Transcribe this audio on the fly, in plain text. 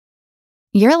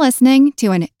You're listening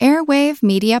to an Airwave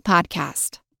Media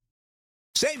Podcast.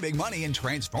 Save big money and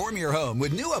transform your home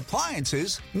with new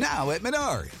appliances now at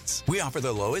Menards. We offer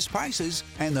the lowest prices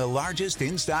and the largest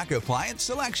in-stock appliance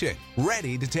selection.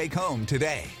 Ready to take home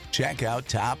today. Check out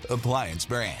top appliance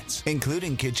brands,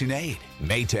 including KitchenAid,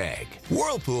 Maytag,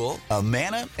 Whirlpool,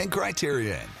 Amana, and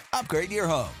Criterion. Upgrade your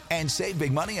home and save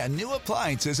big money on new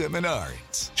appliances at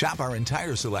Menards. Shop our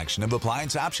entire selection of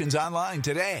appliance options online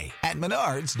today at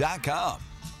Menards.com.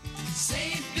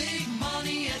 Save big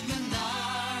money at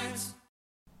Menards.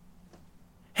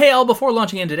 Hey all, before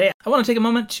launching in today, I want to take a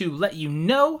moment to let you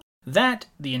know that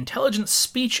the Intelligent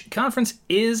Speech Conference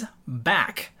is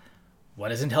back.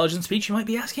 What is Intelligent Speech, you might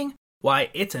be asking? Why,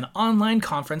 it's an online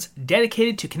conference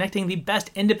dedicated to connecting the best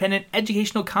independent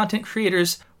educational content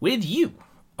creators with you,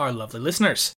 our lovely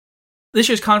listeners. This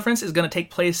year's conference is going to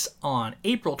take place on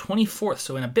April 24th,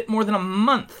 so in a bit more than a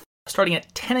month, starting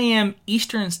at 10 a.m.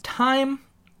 Eastern Time,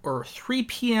 or 3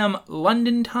 p.m.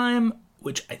 London time,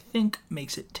 which I think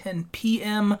makes it 10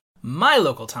 p.m. my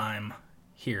local time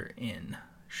here in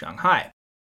Shanghai.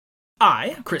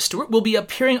 I, Chris Stewart, will be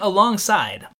appearing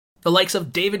alongside the likes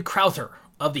of David Crowther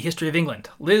of the History of England,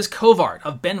 Liz Covart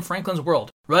of Ben Franklin's World,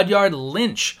 Rudyard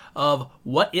Lynch of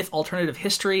What If Alternative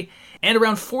History, and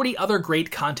around 40 other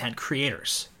great content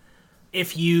creators.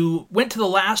 If you went to the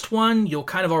last one, you'll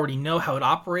kind of already know how it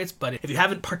operates, but if you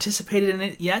haven't participated in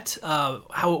it yet,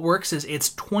 how it works is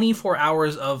it's 24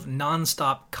 hours of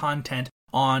non-stop content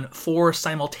on 4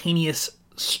 simultaneous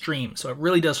streams. So it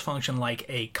really does function like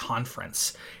a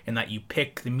conference in that you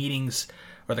pick the meetings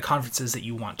or the conferences that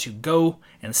you want to go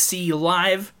and see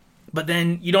live, but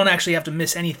then you don't actually have to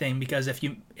miss anything, because if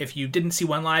you didn't see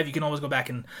one live, you can always go back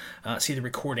and see the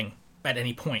recording at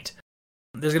any point.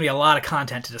 There's going to be a lot of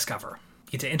content to discover.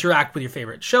 You get to interact with your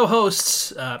favorite show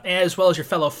hosts, as well as your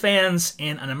fellow fans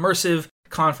in an immersive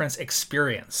conference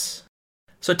experience.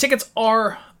 So tickets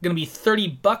are going to be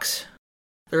 $30.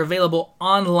 They're available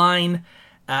online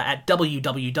at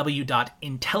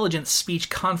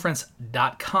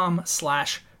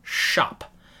www.intelligentspeechconference.com/shop.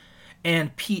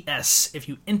 And P.S., if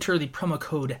you enter the promo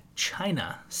code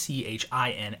CHINA,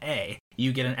 CHINA,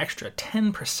 you get an extra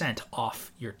 10%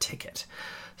 off your ticket.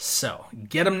 So,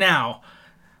 get them now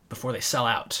before they sell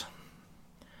out.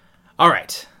 All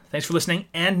right, thanks for listening,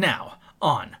 and now,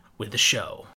 on with the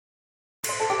show.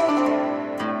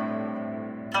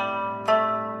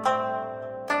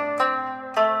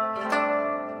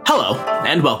 Hello,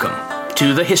 and welcome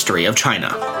to the History of China.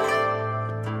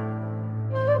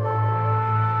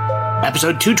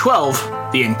 Episode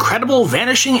 212, The Incredible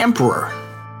Vanishing Emperor.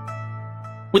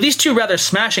 With these two rather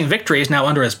smashing victories now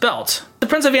under his belt, the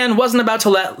Prince of Yan wasn't about to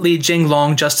let Li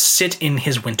Jinglong just sit in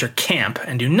his winter camp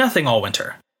and do nothing all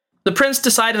winter. The prince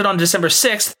decided on December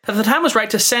 6th that the time was right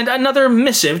to send another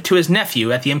missive to his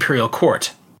nephew at the imperial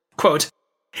court. Quote,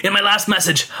 "In my last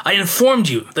message, I informed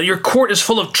you that your court is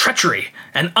full of treachery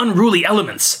and unruly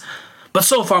elements, but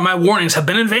so far my warnings have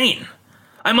been in vain.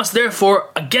 I must therefore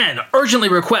again urgently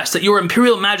request that your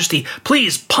Imperial Majesty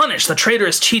please punish the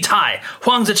traitorous Qi Tai,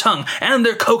 Huang Zhicheng, and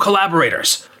their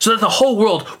co-collaborators, so that the whole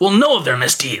world will know of their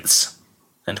misdeeds."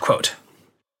 End quote.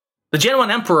 The Jianwen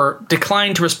Emperor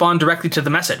declined to respond directly to the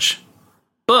message,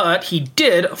 but he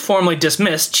did formally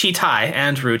dismiss Qi Tai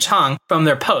and Ru Chang from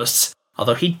their posts,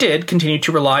 although he did continue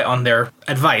to rely on their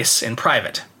advice in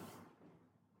private.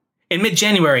 In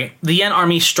mid-January, the Yan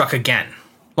army struck again,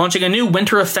 launching a new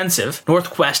winter offensive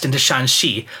northwest into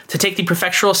Shanxi to take the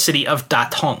prefectural city of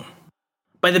Datong.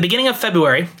 By the beginning of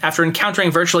February, after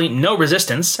encountering virtually no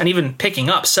resistance and even picking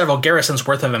up several garrisons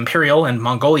worth of Imperial and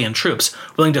Mongolian troops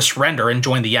willing to surrender and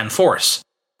join the Yan force,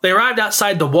 they arrived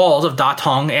outside the walls of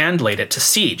Datong and laid it to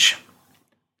siege.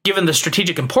 Given the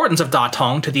strategic importance of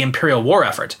Datong to the Imperial war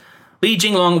effort, Li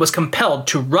Jinglong was compelled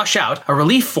to rush out a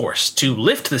relief force to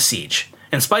lift the siege,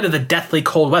 in spite of the deathly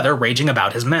cold weather raging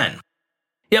about his men.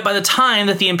 Yet by the time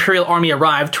that the Imperial army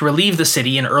arrived to relieve the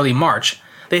city in early March,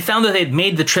 they found that they had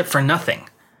made the trip for nothing.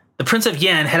 The Prince of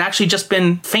Yan had actually just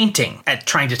been feinting at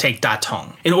trying to take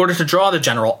Datong in order to draw the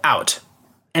general out,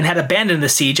 and had abandoned the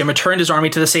siege and returned his army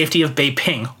to the safety of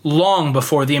Beiping long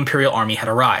before the Imperial army had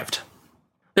arrived.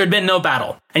 There had been no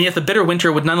battle, and yet the bitter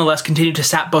winter would nonetheless continue to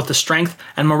sap both the strength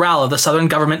and morale of the southern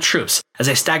government troops as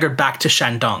they staggered back to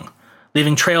Shandong,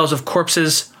 leaving trails of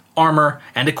corpses, armor,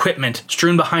 and equipment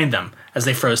strewn behind them as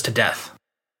they froze to death.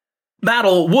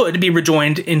 Battle would be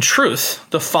rejoined in truth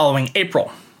the following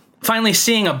April. Finally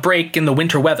seeing a break in the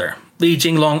winter weather, Li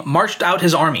Jinglong marched out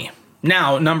his army,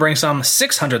 now numbering some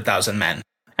 600,000 men,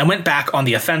 and went back on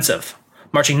the offensive,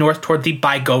 marching north toward the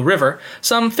Baigo River,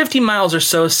 some 50 miles or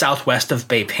so southwest of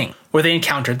Beiping, where they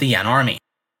encountered the Yan army.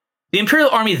 The Imperial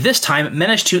Army this time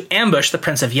managed to ambush the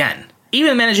Prince of Yen,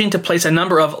 even managing to place a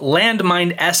number of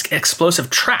landmine-esque explosive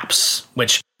traps,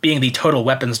 which, being the total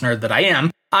weapons nerd that I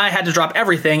am, I had to drop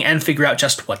everything and figure out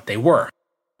just what they were.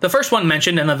 The first one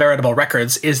mentioned in the veritable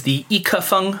records is the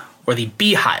Ikefeng, or the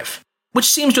Beehive, which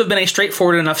seems to have been a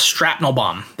straightforward enough shrapnel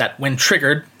bomb that, when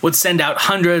triggered, would send out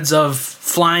hundreds of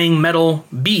flying metal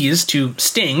bees to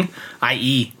sting,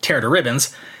 i.e. tear to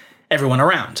ribbons, everyone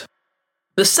around.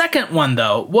 The second one,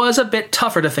 though, was a bit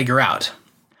tougher to figure out.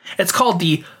 It's called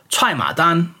the Cai Ma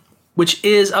Dan, which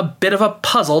is a bit of a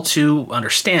puzzle to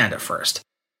understand at first.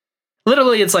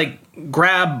 Literally, it's like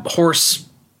grab horse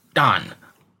Dan.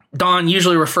 Dan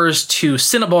usually refers to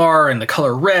cinnabar and the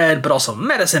color red, but also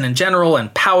medicine in general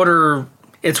and powder.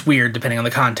 It's weird depending on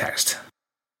the context.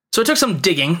 So it took some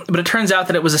digging, but it turns out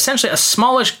that it was essentially a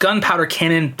smallish gunpowder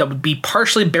cannon that would be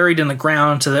partially buried in the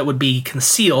ground so that it would be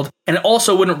concealed, and it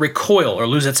also wouldn't recoil or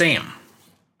lose its aim.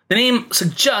 The name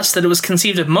suggests that it was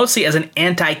conceived of mostly as an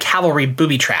anti-cavalry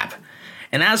booby trap.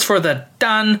 And as for the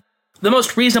Dan, the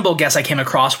most reasonable guess I came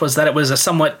across was that it was a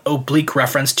somewhat oblique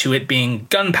reference to it being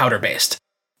gunpowder-based.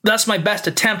 Thus, my best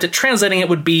attempt at translating it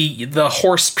would be the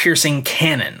horse-piercing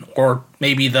cannon, or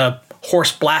maybe the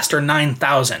Horse Blaster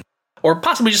 9000, or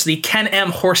possibly just the Ken M.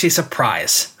 Horsey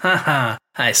Surprise. Haha,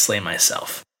 I slay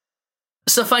myself.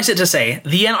 Suffice it to say,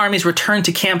 the Yen army's return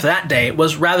to camp that day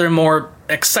was rather more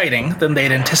exciting than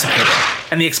they'd anticipated,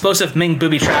 and the explosive Ming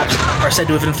booby traps are said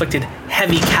to have inflicted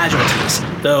heavy casualties,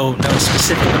 though no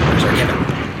specific numbers are given.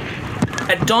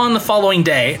 At dawn the following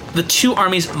day, the two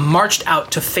armies marched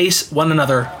out to face one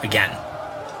another again.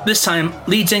 This time,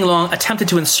 Li Jinglong attempted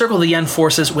to encircle the Yen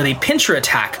forces with a pincer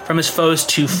attack from his foe's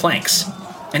two flanks,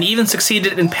 and even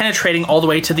succeeded in penetrating all the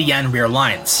way to the Yen rear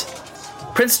lines.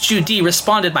 Prince Ju Di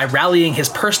responded by rallying his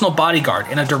personal bodyguard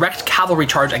in a direct cavalry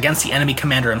charge against the enemy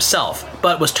commander himself,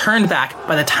 but was turned back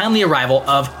by the timely arrival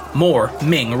of more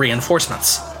Ming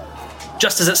reinforcements.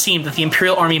 Just as it seemed that the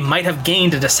Imperial Army might have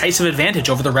gained a decisive advantage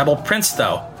over the rebel prince,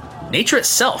 though, nature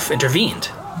itself intervened.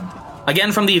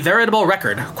 Again from the veritable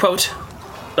record, quote,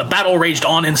 "The battle raged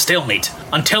on in stalemate,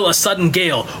 until a sudden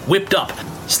gale whipped up,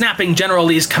 snapping General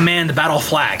Li's command battle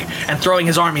flag and throwing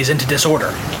his armies into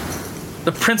disorder.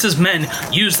 The prince's men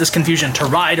used this confusion to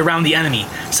ride around the enemy,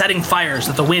 setting fires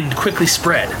that the wind quickly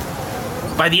spread.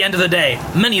 By the end of the day,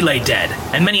 many lay dead,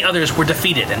 and many others were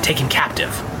defeated and taken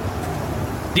captive.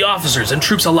 The officers and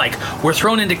troops alike were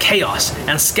thrown into chaos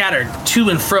and scattered to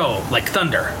and fro like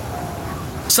thunder.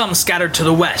 Some scattered to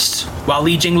the west, while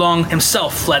Li Jinglong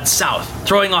himself fled south,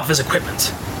 throwing off his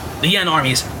equipment. The Yen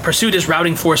armies pursued his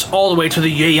routing force all the way to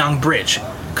the Yueyang Bridge,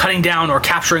 cutting down or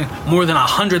capturing more than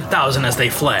 100,000 as they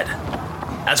fled.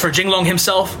 As for Jinglong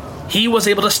himself, he was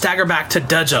able to stagger back to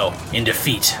Dezhou in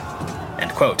defeat."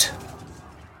 End quote.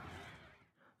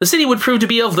 The city would prove to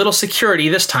be of little security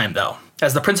this time, though,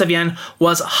 as the Prince of Yen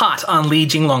was hot on Li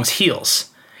Jinglong's heels,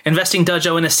 investing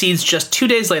Dezhou in a siege just 2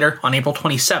 days later on April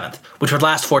 27th, which would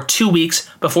last for 2 weeks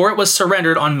before it was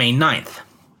surrendered on May 9th.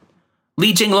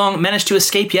 Li Jinglong managed to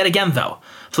escape yet again, though,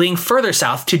 fleeing further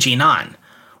south to Jinan,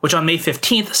 which on May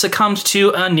 15th succumbed to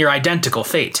a near-identical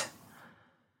fate.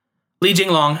 Li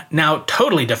Jinglong, now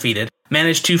totally defeated,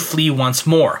 managed to flee once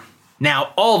more,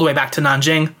 now all the way back to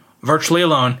Nanjing, virtually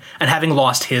alone, and having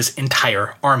lost his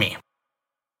entire army.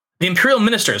 The imperial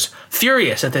ministers,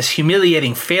 furious at this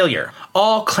humiliating failure,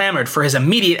 all clamored for his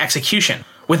immediate execution,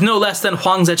 with no less than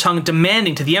Huang Zecheng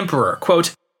demanding to the emperor,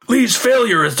 quote, "Li's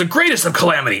failure is the greatest of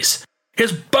calamities.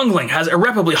 His bungling has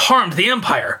irreparably harmed the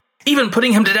empire. Even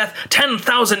putting him to death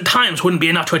 10,000 times wouldn't be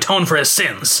enough to atone for his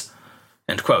sins."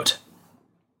 End quote.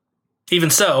 Even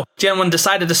so, Jianwen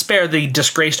decided to spare the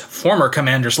disgraced former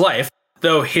commander's life,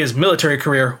 though his military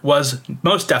career was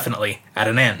most definitely at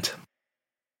an end.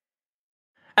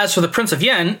 As for the Prince of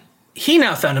Yen, he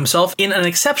now found himself in an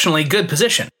exceptionally good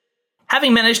position.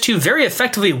 Having managed to very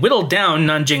effectively whittle down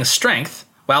Nanjing's strength,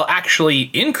 while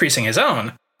actually increasing his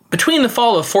own, between the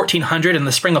fall of 1400 and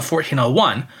the spring of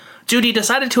 1401, Ju Di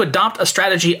decided to adopt a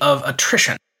strategy of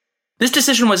attrition. This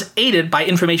decision was aided by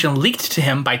information leaked to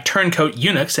him by turncoat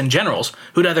eunuchs and generals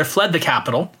who'd either fled the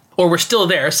capital or were still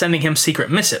there sending him secret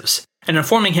missives, and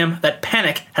informing him that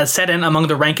panic had set in among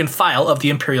the rank and file of the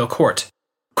imperial court.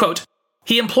 Quote,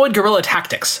 "He employed guerrilla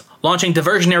tactics, launching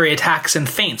diversionary attacks and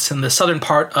feints in the southern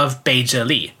part of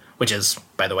Beizhili," which is,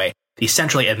 by the way, the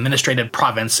centrally administrated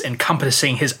province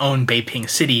encompassing his own Beiping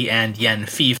city and Yen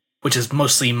fief, which is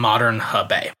mostly modern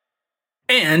Hebei,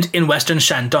 and in western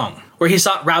Shandong, where he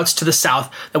sought routes to the south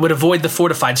that would avoid the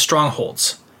fortified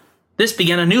strongholds. This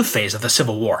began a new phase of the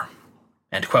civil war.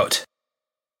 End quote.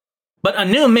 But a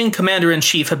new Ming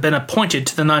commander-in-chief had been appointed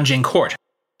to the Nanjing court,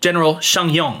 General Sheng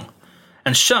Yong,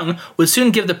 and Sheng would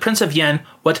soon give the Prince of Yan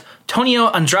what Tonio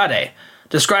Andrade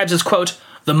describes as, quote,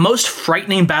 the most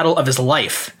frightening battle of his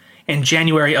life in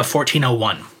January of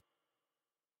 1401.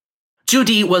 Zhu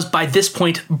Di was by this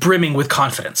point brimming with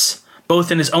confidence,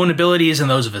 both in his own abilities and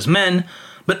those of his men,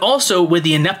 but also with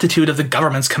the ineptitude of the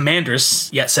government's commanders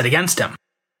yet set against him.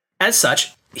 As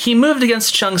such, he moved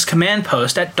against Sheng's command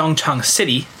post at Dongchang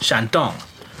City, Shandong.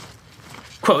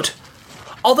 Quote,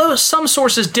 although some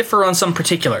sources differ on some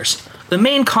particulars, the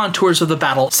main contours of the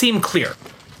battle seem clear.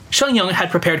 Sheng Yong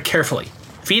had prepared carefully,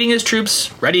 feeding his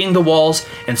troops, readying the walls,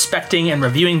 inspecting and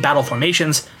reviewing battle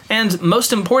formations, and,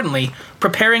 most importantly,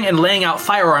 preparing and laying out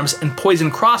firearms and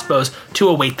poisoned crossbows to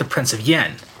await the Prince of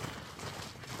Yan.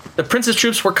 The prince's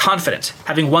troops were confident,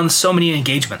 having won so many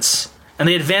engagements, and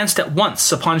they advanced at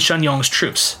once upon Sheng Yong's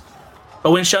troops.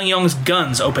 But when Sheng Yong's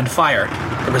guns opened fire,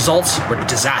 the results were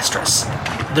disastrous.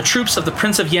 The troops of the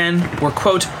Prince of Yan were,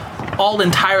 quote, all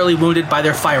entirely wounded by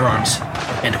their firearms,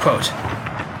 end quote.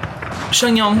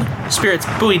 Sheng Yong, spirits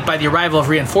buoyed by the arrival of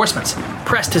reinforcements,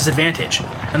 pressed his advantage,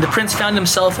 and the prince found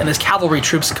himself and his cavalry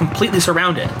troops completely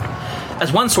surrounded.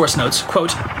 As one source notes,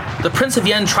 quote, the Prince of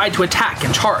Yan tried to attack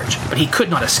and charge, but he could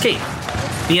not escape.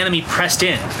 The enemy pressed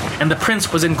in, and the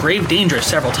prince was in grave danger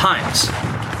several times,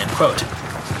 end quote.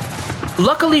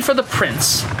 Luckily for the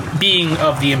prince, being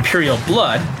of the imperial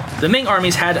blood, the Ming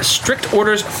armies had strict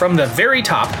orders from the very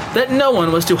top that no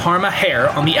one was to harm a hair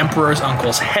on the emperor's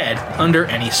uncle's head under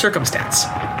any circumstance.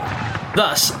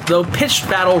 Thus, though pitched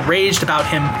battle raged about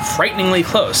him frighteningly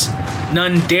close,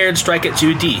 none dared strike at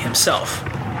Zhu Di himself.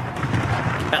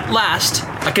 At last,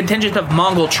 a contingent of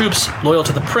Mongol troops loyal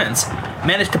to the prince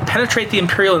managed to penetrate the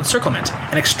imperial encirclement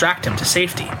and extract him to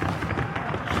safety.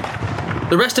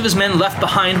 The rest of his men left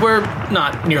behind were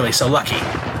not nearly so lucky.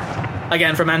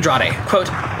 Again from Andrade, quote,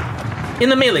 in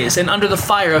the melees and under the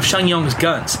fire of Sheng Yong's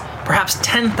guns, perhaps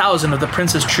 10,000 of the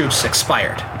prince's troops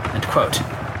expired, end quote.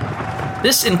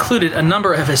 This included a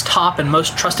number of his top and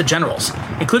most trusted generals,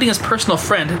 including his personal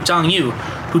friend Zhang Yu,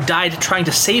 who died trying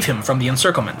to save him from the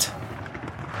encirclement.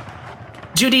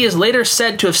 Zhu Di is later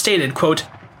said to have stated, quote,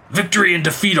 victory and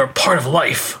defeat are part of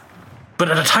life,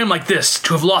 but at a time like this,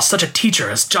 to have lost such a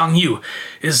teacher as Zhang Yu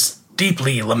is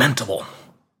deeply lamentable,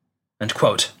 end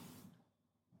quote.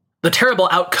 The terrible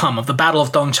outcome of the Battle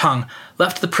of Dongchang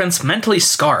left the prince mentally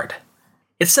scarred.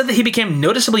 It's said that he became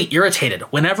noticeably irritated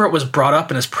whenever it was brought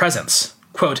up in his presence,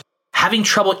 quote, having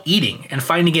trouble eating and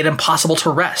finding it impossible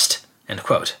to rest, end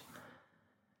quote.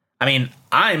 I mean,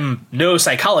 I'm no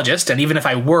psychologist, and even if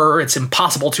I were, it's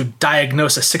impossible to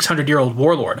diagnose a 600-year-old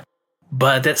warlord.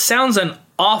 But that sounds an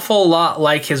awful lot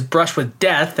like his brush with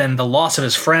death and the loss of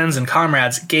his friends and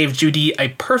comrades gave Zhu Di a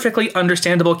perfectly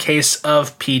understandable case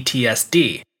of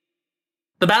PTSD.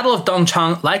 The Battle of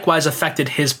Dongchang likewise affected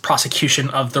his prosecution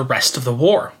of the rest of the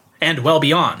war, and well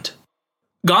beyond.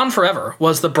 Gone forever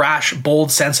was the brash,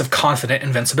 bold sense of confident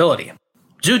invincibility.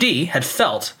 Zhu Di had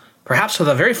felt, perhaps for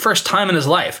the very first time in his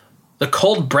life, the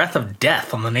cold breath of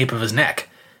death on the nape of his neck.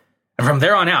 And from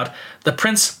there on out, the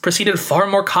prince proceeded far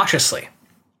more cautiously.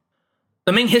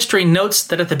 The Ming history notes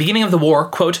that at the beginning of the war,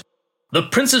 quote, the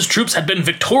prince's troops had been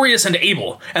victorious and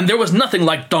able, and there was nothing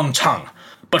like Dongchang.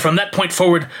 But from that point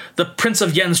forward, the Prince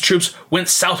of Yan's troops went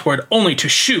southward only to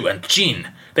Shu and Jin.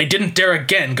 They didn't dare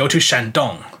again go to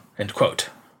Shandong, end quote.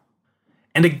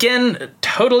 And again,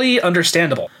 totally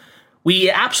understandable. We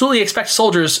absolutely expect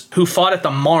soldiers who fought at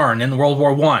the Marne in World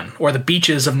War I, or the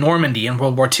beaches of Normandy in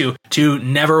World War II, to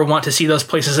never want to see those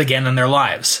places again in their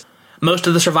lives. Most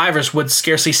of the survivors would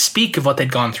scarcely speak of what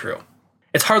they'd gone through.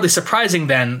 It's hardly surprising,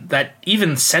 then, that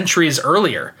even centuries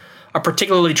earlier, a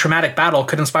particularly traumatic battle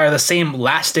could inspire the same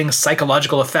lasting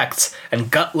psychological effects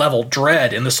and gut-level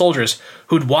dread in the soldiers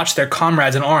who'd watched their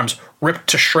comrades in arms ripped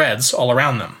to shreds all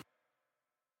around them.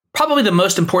 Probably the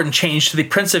most important change to the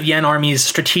Prince of Yan army's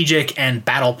strategic and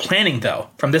battle planning, though,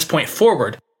 from this point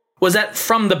forward, was that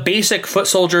from the basic foot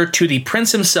soldier to the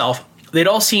prince himself, they'd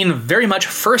all seen very much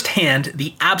firsthand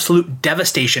the absolute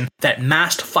devastation that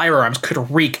massed firearms could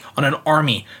wreak on an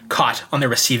army caught on their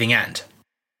receiving end.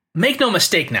 Make no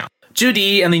mistake now, Zhu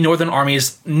Di and the northern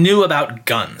armies knew about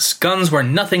guns. Guns were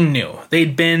nothing new.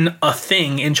 They'd been a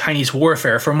thing in Chinese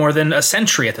warfare for more than a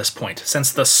century at this point,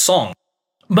 since the Song.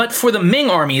 But for the Ming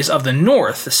armies of the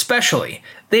north especially,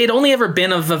 they had only ever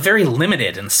been of a very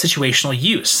limited and situational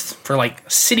use, for like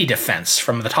city defense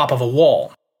from the top of a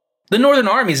wall. The northern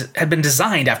armies had been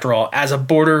designed, after all, as a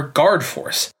border guard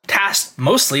force, tasked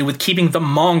mostly with keeping the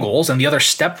Mongols and the other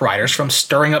steppe riders from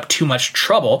stirring up too much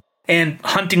trouble, and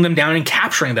hunting them down and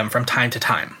capturing them from time to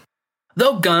time.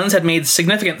 Though guns had made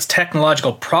significant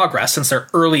technological progress since their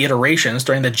early iterations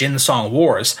during the Jin-Song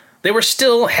Wars, they were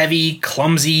still heavy,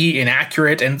 clumsy,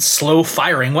 inaccurate, and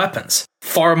slow-firing weapons,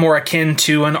 far more akin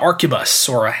to an arquebus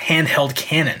or a handheld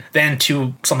cannon than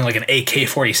to something like an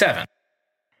AK-47.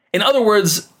 In other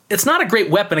words, it's not a great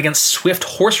weapon against swift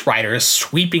horse riders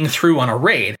sweeping through on a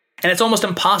raid, and it's almost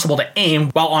impossible to aim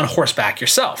while on horseback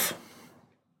yourself.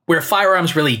 Where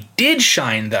firearms really did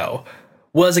shine, though,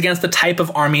 was against the type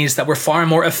of armies that were far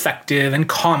more effective and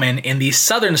common in the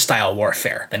southern-style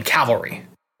warfare than cavalry,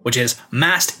 which is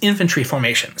massed infantry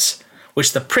formations,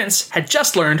 which the prince had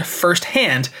just learned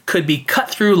firsthand could be cut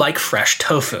through like fresh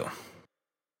tofu.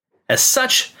 As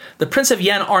such, the Prince of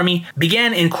Yan army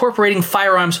began incorporating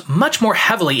firearms much more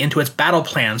heavily into its battle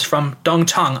plans from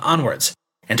Dongchang onwards,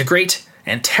 and to great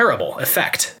and terrible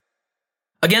effect.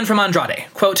 Again from Andrade,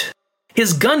 quote,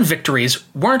 "His gun victories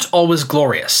weren't always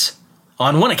glorious.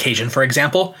 On one occasion, for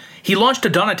example, he launched a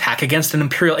dawn attack against an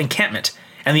Imperial encampment,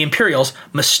 and the Imperials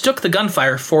mistook the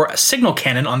gunfire for a signal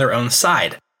cannon on their own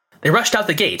side. They rushed out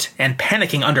the gate, and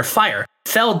panicking under fire,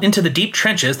 fell into the deep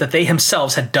trenches that they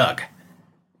themselves had dug.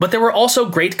 But there were also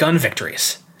great gun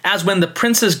victories, as when the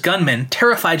prince's gunmen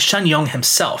terrified Shenyong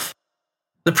himself.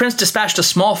 The prince dispatched a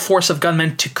small force of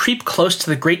gunmen to creep close to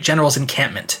the great general's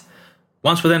encampment.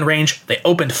 Once within range, they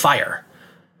opened fire.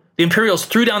 The Imperials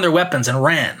threw down their weapons and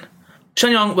ran.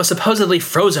 Shenyong was supposedly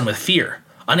frozen with fear,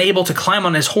 unable to climb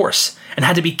on his horse, and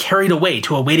had to be carried away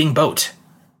to a waiting boat."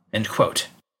 End quote.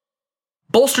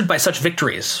 Bolstered by such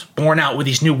victories, borne out with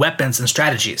these new weapons and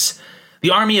strategies, the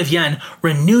army of Yan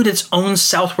renewed its own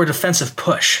southward offensive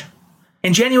push.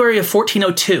 In January of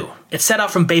 1402, it set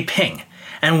out from Beiping,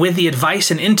 and with the advice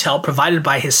and intel provided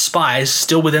by his spies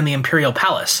still within the imperial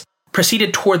palace,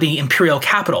 proceeded toward the imperial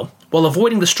capital while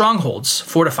avoiding the strongholds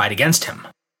fortified against him.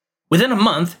 Within a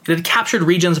month, it had captured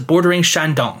regions bordering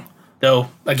Shandong, though,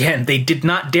 again, they did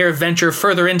not dare venture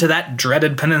further into that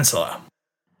dreaded peninsula.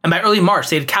 And by early March,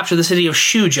 they had captured the city of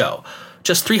Shuzhou,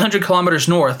 just 300 kilometers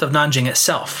north of Nanjing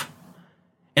itself.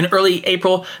 In early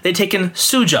April, they had taken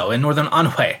Suzhou in northern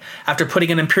Anhui, after putting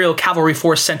an imperial cavalry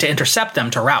force sent to intercept them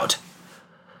to rout.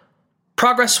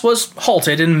 Progress was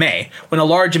halted in May, when a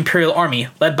large imperial army,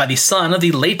 led by the son of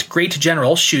the late great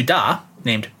general Xu Da,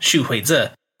 named Xu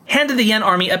Huizi, handed the Yan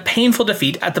army a painful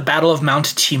defeat at the Battle of Mount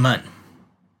Qimen.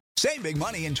 Save big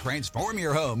money and transform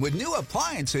your home with new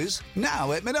appliances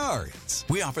now at Menards.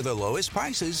 We offer the lowest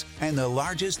prices and the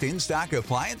largest in-stock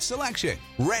appliance selection.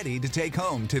 Ready to take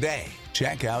home today.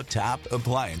 Check out top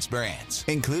appliance brands,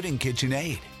 including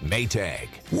KitchenAid, Maytag,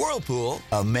 Whirlpool,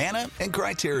 Amana, and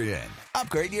Criterion.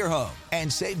 Upgrade your home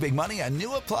and save big money on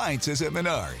new appliances at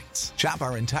Menards. Shop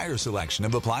our entire selection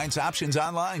of appliance options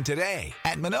online today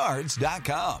at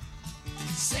menards.com.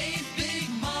 Save big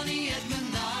money at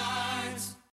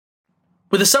Menards.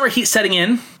 With the summer heat setting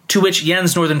in, to which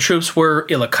Yan's northern troops were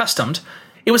ill-accustomed,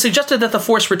 it was suggested that the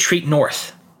force retreat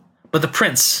north. But the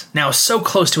prince, now so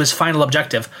close to his final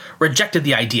objective, rejected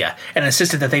the idea and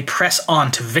insisted that they press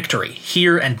on to victory,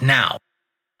 here and now.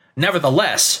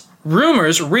 Nevertheless,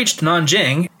 rumors reached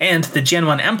Nanjing and the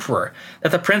Jianwen Emperor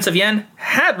that the Prince of Yan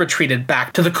had retreated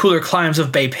back to the cooler climes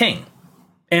of Beiping,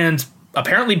 and,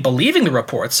 apparently believing the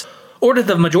reports, ordered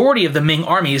the majority of the Ming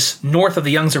armies north of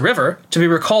the Yangtze River to be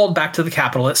recalled back to the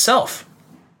capital itself.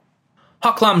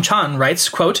 Hok Lam Chan writes,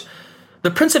 quote,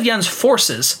 "The Prince of Yan's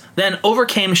forces then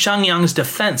overcame Shenyang's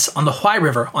defense on the Huai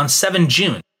River on 7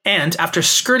 June, and after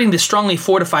skirting the strongly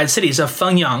fortified cities of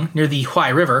Fengyang near the Huai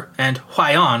River and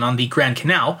Huai'an on the Grand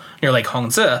Canal near Lake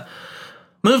Hongzhi,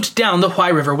 moved down the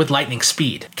Huai River with lightning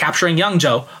speed, capturing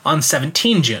Yangzhou on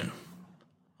 17 June.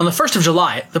 On the 1st of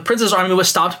July, the prince's army was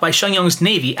stopped by Shenyang's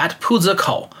navy at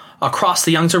Puzikou, across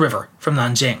the Yangtze River from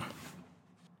Nanjing.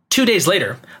 2 days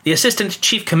later, the assistant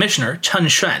chief commissioner, Chen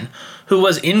Xuan, who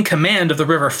was in command of the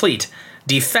river fleet,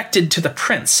 defected to the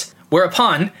prince,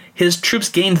 whereupon his troops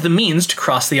gained the means to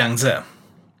cross the Yangtze.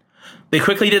 They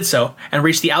quickly did so and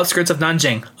reached the outskirts of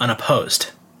Nanjing unopposed.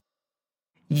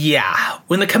 Yeah,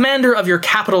 when the commander of your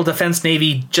capital defense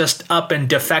navy just up and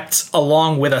defects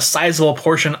along with a sizable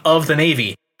portion of the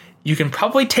navy, you can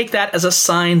probably take that as a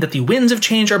sign that the winds of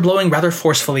change are blowing rather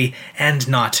forcefully and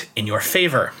not in your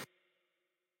favor.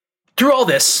 Through all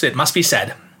this, it must be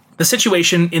said, the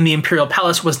situation in the imperial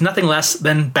palace was nothing less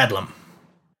than bedlam.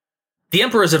 The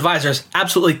emperor's advisors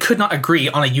absolutely could not agree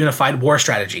on a unified war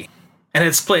strategy, and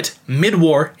had split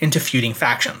mid-war into feuding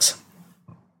factions.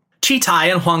 Qi Tai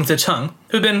and Huang Zicheng,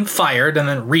 who'd been fired and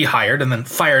then rehired and then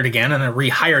fired again and then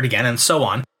rehired again and so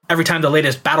on, every time the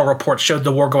latest battle report showed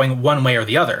the war going one way or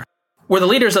the other, were the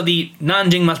leaders of the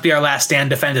Nanjing must be our last stand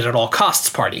defended at all costs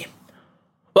party.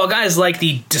 While guys like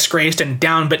the disgraced and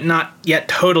down but not yet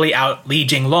totally out Li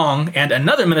Jinglong and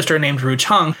another minister named Ru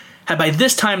Chang had by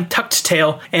this time tucked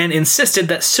tail and insisted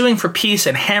that suing for peace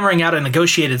and hammering out a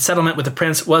negotiated settlement with the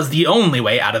prince was the only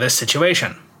way out of this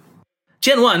situation.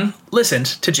 Jianwen listened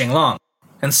to Jinglong,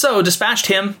 and so dispatched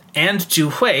him and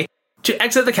Zhu Hui to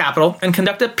exit the capital and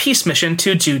conduct a peace mission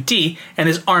to Zhu Di and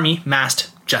his army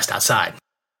massed just outside.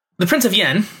 The Prince of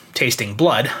Yan, tasting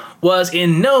blood, was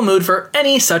in no mood for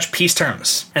any such peace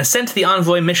terms, and sent the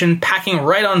envoy mission packing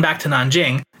right on back to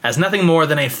Nanjing as nothing more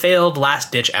than a failed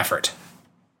last-ditch effort.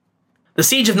 The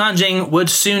siege of Nanjing would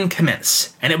soon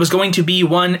commence, and it was going to be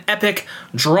one epic,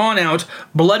 drawn-out,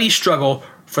 bloody struggle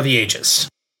for the ages.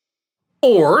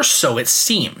 Or so it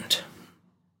seemed.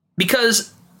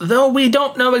 Because though we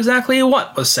don't know exactly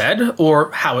what was said,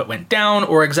 or how it went down,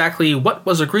 or exactly what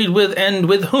was agreed with and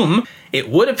with whom, it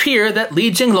would appear that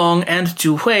Li Jinglong and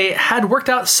Zhu Hui had worked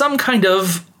out some kind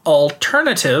of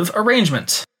alternative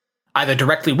arrangement, either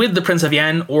directly with the Prince of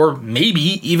Yan, or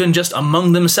maybe even just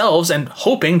among themselves and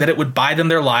hoping that it would buy them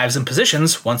their lives and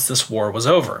positions once this war was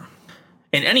over.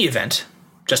 In any event,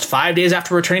 just 5 days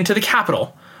after returning to the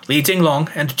capital, Li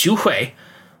Jinglong and Zhu Hui,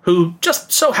 who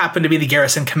just so happened to be the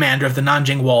garrison commander of the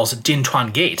Nanjing Wall's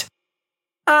Jintuan Gate,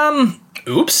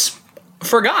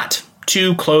 forgot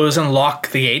to close and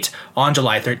lock the gate on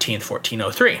July 13th,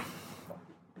 1403.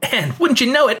 And wouldn't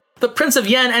you know it, the Prince of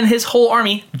Yan and his whole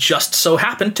army just so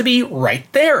happened to be right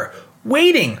there,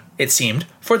 waiting, it seemed,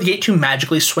 for the gate to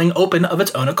magically swing open of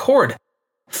its own accord.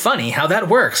 Funny how that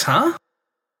works, huh?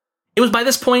 It was by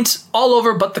this point all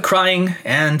over but the crying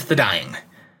and the dying.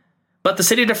 But the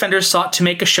city defenders sought to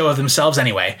make a show of themselves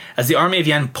anyway, as the army of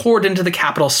Yan poured into the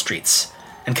capital's streets,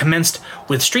 and commenced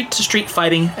with street-to-street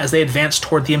fighting as they advanced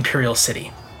toward the imperial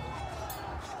city.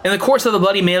 In the course of the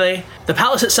bloody melee, the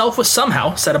palace itself was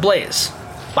somehow set ablaze.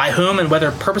 By whom and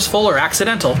whether purposeful or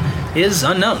accidental is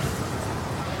unknown.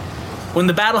 When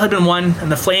the battle had been won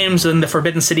and the flames in the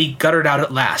Forbidden City guttered out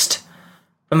at last,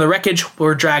 from the wreckage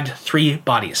were dragged 3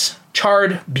 bodies,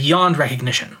 charred beyond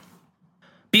recognition.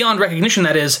 Beyond recognition,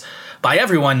 that is, by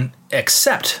everyone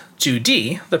except Zhu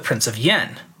Di, the Prince of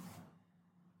Yan.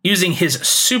 Using his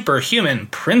superhuman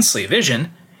princely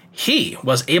vision, he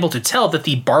was able to tell that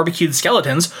the barbecued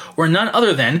skeletons were none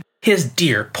other than his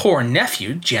dear poor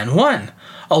nephew Jianwen,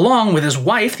 along with his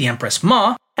wife, the Empress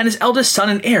Ma, and his eldest son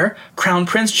and heir, Crown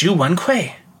Prince Zhu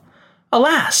Wenkui.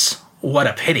 Alas, what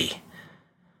a pity.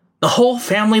 The whole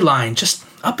family line just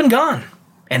up and gone,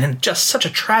 and in just such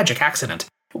a tragic accident,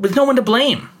 with no one to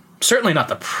blame. Certainly not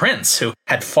the prince, who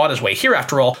had fought his way here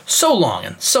after all so long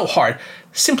and so hard,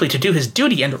 simply to do his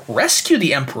duty and rescue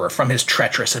the emperor from his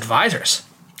treacherous advisors.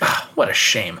 Ah, what a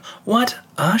shame. What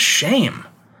a shame.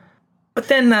 But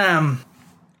then,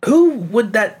 who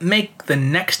would that make the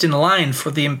next in line for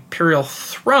the imperial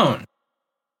throne?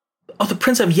 Oh, the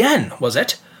Prince of Yan, was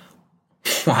it?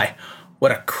 Why,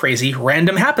 what a crazy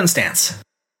random happenstance.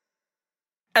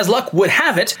 As luck would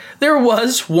have it, there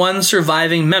was one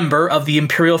surviving member of the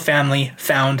imperial family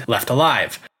found left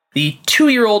alive, the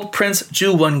 2-year-old Prince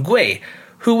Zhu Wenkui,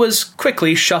 who was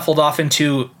quickly shuffled off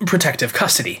into protective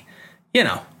custody. You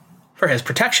know, for his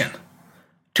protection.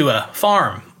 To a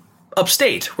farm,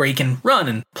 upstate, where he can run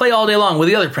and play all day long with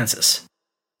the other princes.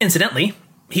 Incidentally,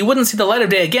 he wouldn't see the light of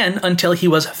day again until he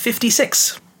was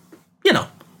 56. You know,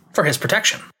 for his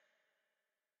protection.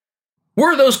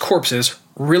 Were those corpses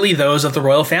really those of the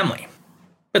royal family?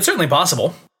 It's certainly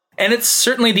possible, and it's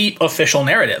certainly the official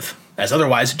narrative, as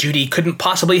otherwise Zhu Di couldn't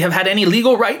possibly have had any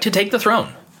legal right to take the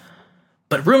throne.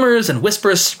 But rumors and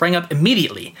whispers sprang up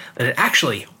immediately that it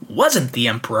actually wasn't the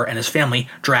emperor and his family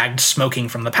dragged smoking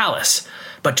from the palace,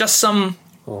 but just some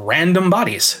random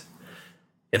bodies.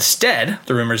 Instead,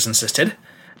 the rumors insisted,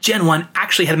 Jianwen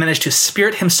actually had managed to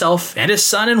spirit himself and his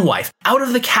son and wife out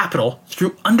of the capital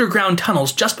through underground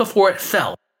tunnels just before it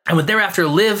fell, and would thereafter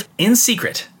live in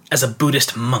secret as a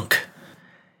Buddhist monk.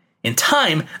 In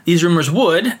time, these rumors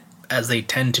would, as they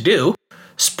tend to do,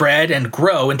 spread and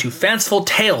grow into fanciful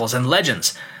tales and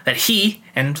legends that he,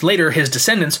 and later his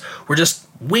descendants, were just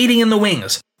waiting in the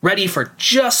wings, ready for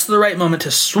just the right moment to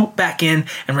swoop back in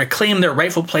and reclaim their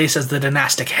rightful place as the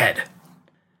dynastic head.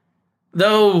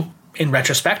 Though, in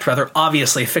retrospect, rather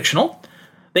obviously fictional,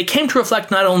 they came to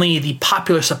reflect not only the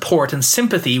popular support and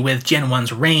sympathy with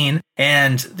Jianwen's reign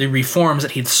and the reforms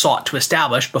that he'd sought to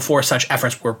establish before such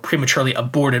efforts were prematurely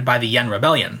aborted by the Yan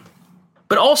Rebellion,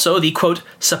 but also the, quote,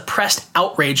 suppressed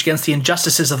outrage against the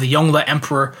injustices of the Yongle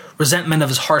emperor, resentment of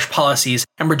his harsh policies,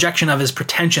 and rejection of his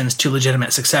pretensions to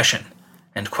legitimate succession,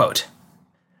 end quote.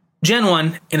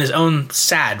 Jianwen, in his own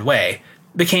sad way,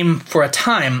 became, for a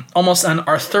time, almost an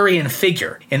Arthurian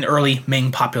figure in early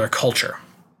Ming popular culture,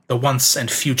 the once and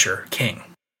future king.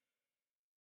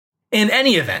 In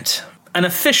any event, An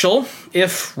official,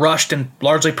 if rushed and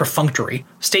largely perfunctory,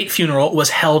 state funeral was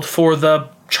held for the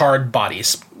charred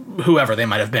bodies, whoever they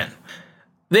might have been.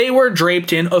 They were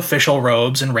draped in official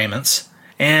robes and raiments,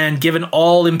 and given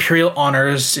all imperial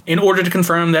honors in order to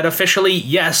confirm that officially,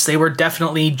 yes, they were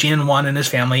definitely Jinwan and his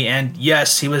family, and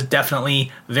yes, he was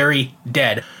definitely very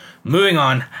dead. Moving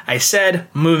on. I said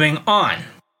moving on.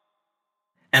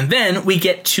 And then we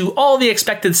get to all the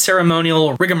expected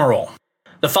ceremonial rigmarole.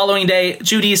 The following day,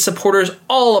 Judy's supporters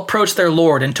all approached their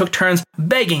lord and took turns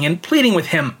begging and pleading with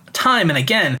him time and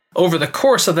again over the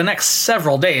course of the next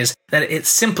several days that it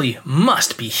simply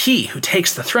must be he who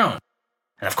takes the throne.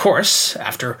 And of course,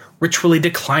 after ritually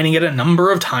declining it a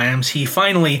number of times, he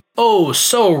finally, oh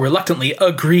so reluctantly,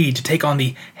 agreed to take on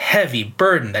the heavy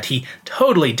burden that he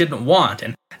totally didn't want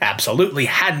and absolutely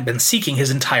hadn't been seeking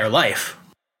his entire life.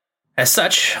 As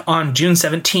such, on June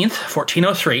 17th,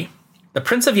 1403, the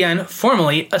Prince of Yan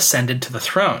formally ascended to the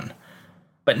throne,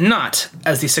 but not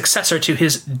as the successor to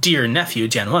his dear nephew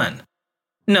Jianwen.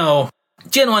 No,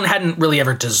 Jianwen hadn't really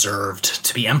ever deserved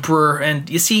to be emperor, and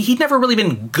you see, he'd never really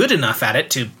been good enough at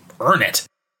it to earn it.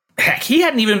 Heck, he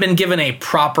hadn't even been given a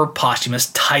proper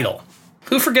posthumous title.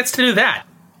 Who forgets to do that?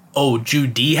 Oh,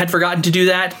 Judy had forgotten to do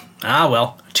that? Ah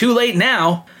well, too late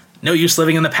now. No use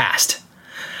living in the past.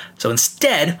 So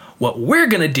instead, what we're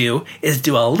going to do is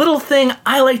do a little thing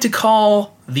I like to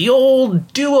call the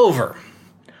old do-over.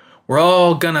 We're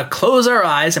all going to close our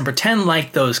eyes and pretend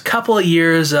like those couple of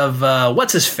years of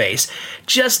what's-his-face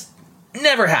just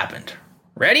never happened.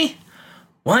 Ready?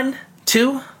 1,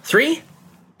 2, 3.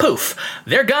 Poof.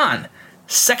 They're gone.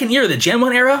 Second year of the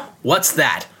Jianwen era? What's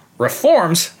that?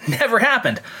 Reforms never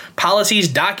happened. Policies,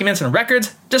 documents, and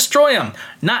records, destroy them.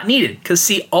 Not needed, because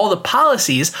see, all the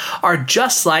policies are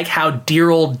just like how dear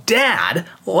old dad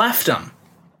left them.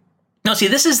 Now see,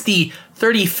 this is the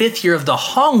 35th year of the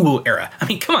Hongwu era. I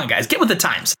mean, come on guys, get with the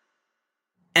times.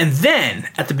 And then,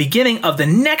 at the beginning of the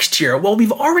next year, well,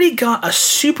 we've already got a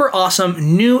super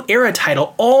awesome new era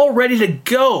title all ready to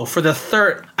go for the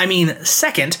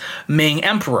second Ming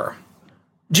emperor.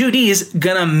 Judy's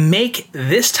gonna make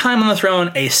this time on the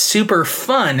throne a super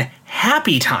fun,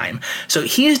 happy time, so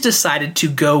he's decided to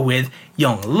go with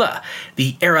Yongle,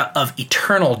 the era of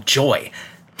eternal joy.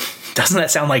 Doesn't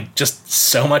that sound like just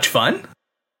so much fun?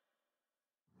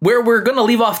 Where we're gonna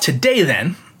leave off today,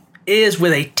 then, is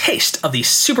with a taste of the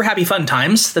super happy fun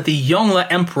times that the Yongle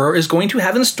Emperor is going to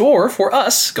have in store for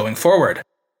us going forward.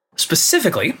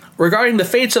 Specifically, regarding the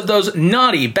fates of those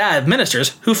naughty, bad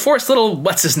ministers who forced little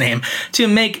what's-his-name to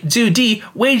make Zhu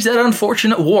wage that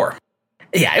unfortunate war.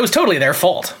 Yeah, it was totally their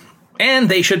fault. And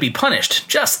they should be punished,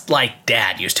 just like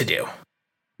Dad used to do.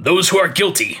 "Those who are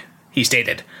guilty," he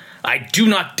stated, "I do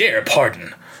not dare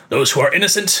pardon. Those who are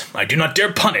innocent, I do not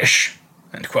dare punish."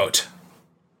 End quote.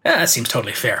 Yeah, that seems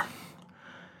totally fair.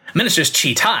 Ministers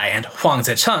Qi Tai and Huang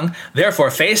Zecheng therefore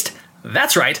faced,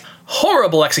 that's right,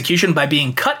 horrible execution by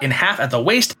being cut in half at the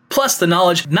waist, plus the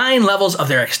knowledge 9 levels of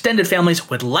their extended families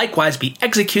would likewise be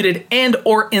executed and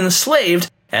or enslaved,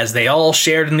 as they all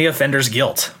shared in the offender's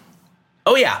guilt.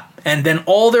 Oh yeah, and then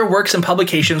all their works and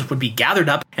publications would be gathered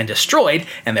up and destroyed,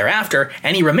 and thereafter,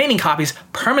 any remaining copies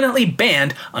permanently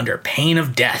banned under pain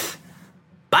of death.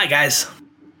 Bye guys.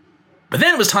 But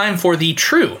then it was time for the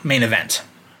true main event.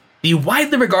 The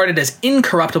widely regarded as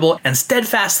incorruptible and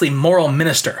steadfastly moral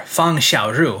minister, Fang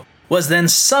Xiaoru, was then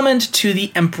summoned to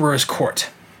the emperor's court.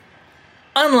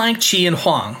 Unlike Qi and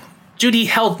Huang, Judy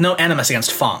held no animus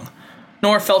against Fang,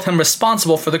 nor felt him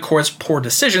responsible for the court's poor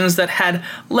decisions that had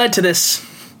led to this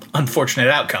unfortunate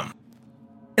outcome.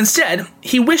 Instead,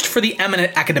 he wished for the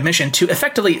eminent academician to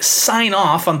effectively sign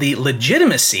off on the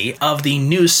legitimacy of the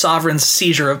new sovereign's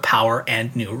seizure of power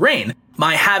and new reign,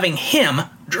 by having him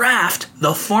draft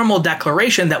the formal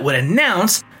declaration that would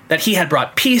announce that he had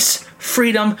brought peace,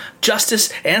 freedom,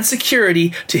 justice, and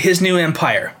security to his new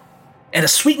empire. And a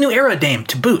sweet new era name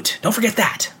to boot, don't forget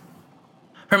that.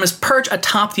 From his perch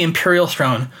atop the imperial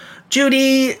throne,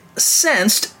 Judy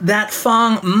sensed that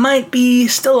Fang might be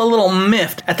still a little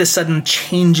miffed at the sudden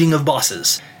changing of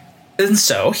bosses. And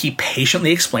so he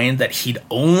patiently explained that he'd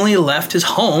only left his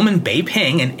home in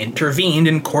Beiping and intervened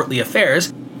in courtly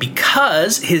affairs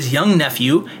because his young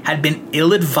nephew had been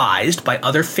ill-advised by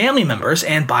other family members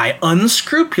and by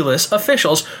unscrupulous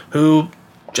officials who,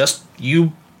 just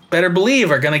you better believe,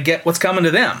 are going to get what's coming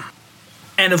to them.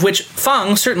 And of which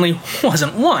Fang certainly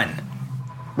wasn't one.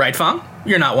 Right, Fang?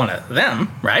 You're not one of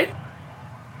them, right?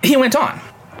 He went on,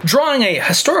 drawing a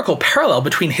historical parallel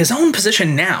between his own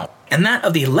position now and that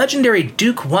of the legendary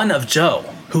Duke I of Zhou,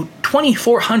 who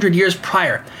 2,400 years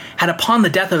prior had, upon the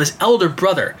death of his elder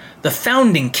brother, the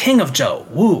founding king of Zhou,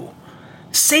 Wu,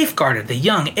 safeguarded the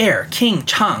young heir, King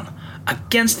Chang,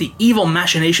 against the evil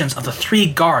machinations of the 3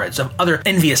 guards of other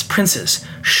envious princes,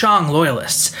 Shang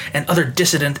loyalists, and other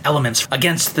dissident elements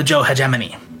against the Zhou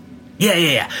hegemony.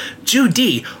 Yeah. Zhu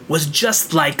Di was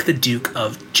just like the Duke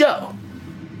of Zhou.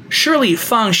 Surely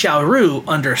Fang Xiaoru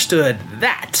understood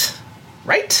that,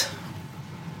 right?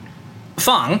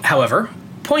 Fang, however,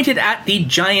 pointed at the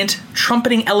giant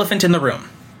trumpeting elephant in the room.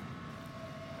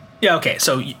 Yeah, okay,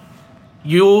 so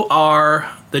you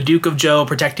are the Duke of Zhou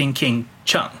protecting King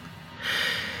Cheng.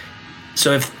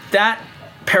 So if that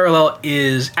parallel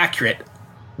is accurate,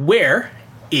 where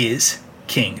is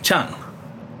King Cheng?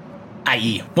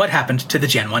 I.e., what happened to the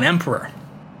Gen 1 Emperor?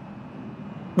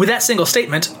 With that single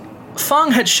statement,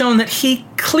 Fang had shown that he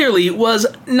clearly was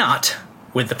not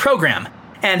with the program,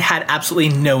 and had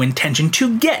absolutely no intention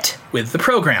to get with the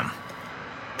program.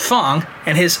 Fang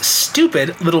and his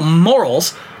stupid little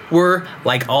morals were,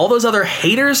 like all those other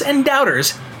haters and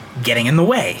doubters, getting in the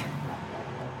way.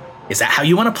 Is that how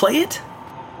you want to play it?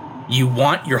 You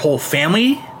want your whole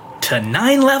family to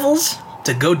 9 levels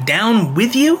to go down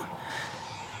with you?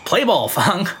 Play ball,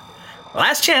 Fang.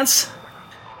 Last chance.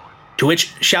 To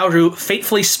which Xiaoru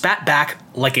fatefully spat back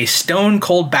like a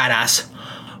stone-cold badass.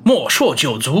 莫说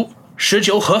九族,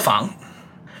 19何妨?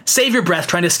 Save your breath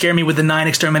trying to scare me with the 9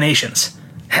 exterminations.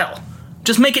 Hell,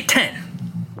 just make it 10.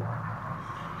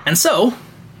 And so,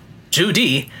 Zhu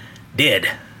Di did.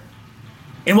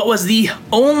 In what was the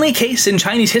only case in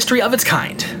Chinese history of its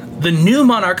kind, the new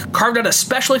monarch carved out a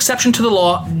special exception to the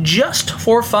law just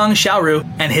for Fang Xiaoru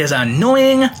and his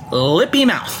annoying, lippy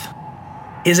mouth.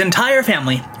 His entire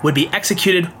family would be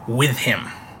executed with him,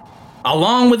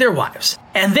 along with their wives.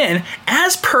 And then,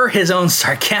 as per his own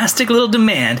sarcastic little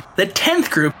demand, the 10th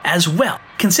group as well,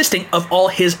 consisting of all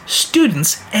his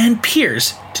students and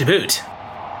peers to boot.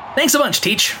 Thanks a bunch,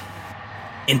 Teach.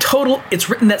 In total, it's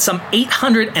written that some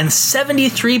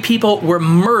 873 people were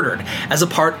murdered as a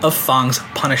part of Fang's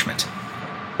punishment.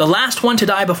 The last one to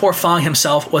die before Fang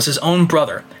himself was his own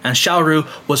brother, and Xiaoru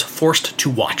was forced to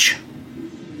watch.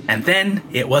 And then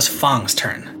it was Fang's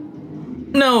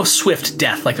turn. No swift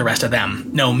death like the rest of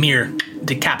them, no mere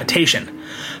decapitation.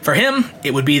 For him,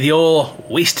 it would be the old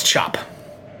waist chop.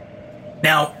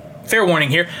 Now, fair warning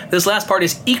here, this last part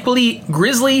is equally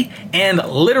grisly and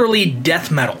literally death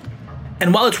metal.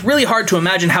 And while it's really hard to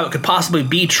imagine how it could possibly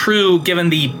be true given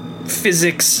the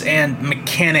physics and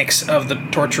mechanics of the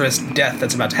torturous death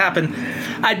that's about to happen,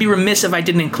 I'd be remiss if I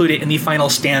didn't include it in the final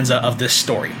stanza of this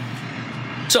story.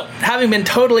 So, having been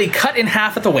totally cut in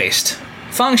half at the waist,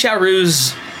 Fang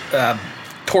Xiaoru's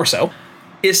torso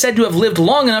is said to have lived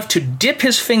long enough to dip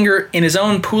his finger in his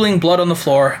own pooling blood on the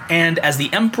floor, and as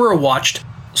the emperor watched,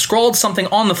 scrawled something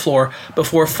on the floor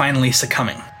before finally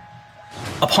succumbing.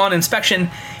 Upon inspection,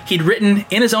 he'd written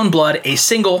in his own blood a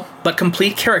single but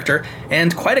complete character,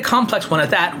 and quite a complex one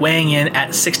at that, weighing in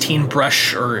at 16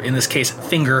 brush, or in this case,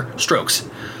 finger strokes.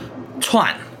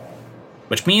 Tuan,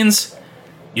 which means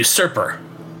usurper.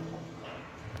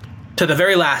 To the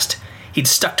very last, he'd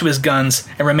stuck to his guns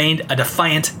and remained a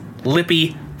defiant,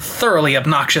 lippy, thoroughly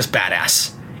obnoxious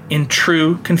badass, in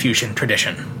true Confucian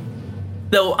tradition.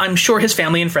 Though I'm sure his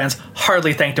family and friends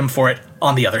hardly thanked him for it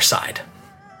on the other side.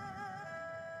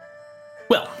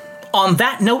 Well, on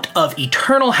that note of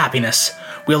eternal happiness,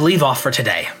 we'll leave off for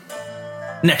today.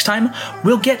 Next time,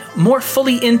 we'll get more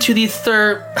fully into the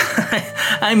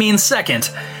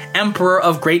second Emperor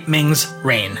of Great Ming's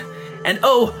reign. And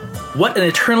oh, what an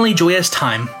eternally joyous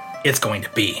time it's going to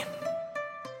be.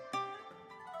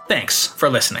 Thanks for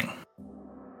listening.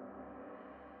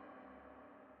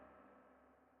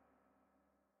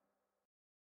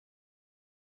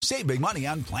 Save big money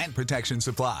on plant protection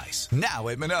supplies, now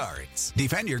at Menards.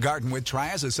 Defend your garden with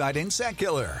Triazicide Insect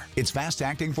Killer. Its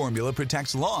fast-acting formula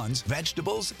protects lawns,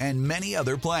 vegetables, and many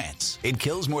other plants. It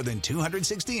kills more than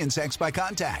 260 insects by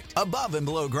contact, above and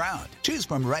below ground. Choose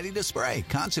from ready to spray,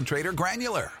 concentrate, or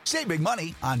granular. Save big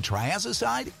money on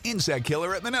Triazicide Insect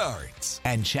Killer at Menards.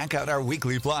 And check out our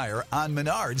weekly flyer on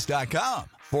Menards.com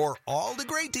for all the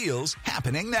great deals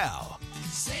happening now.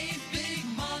 Save big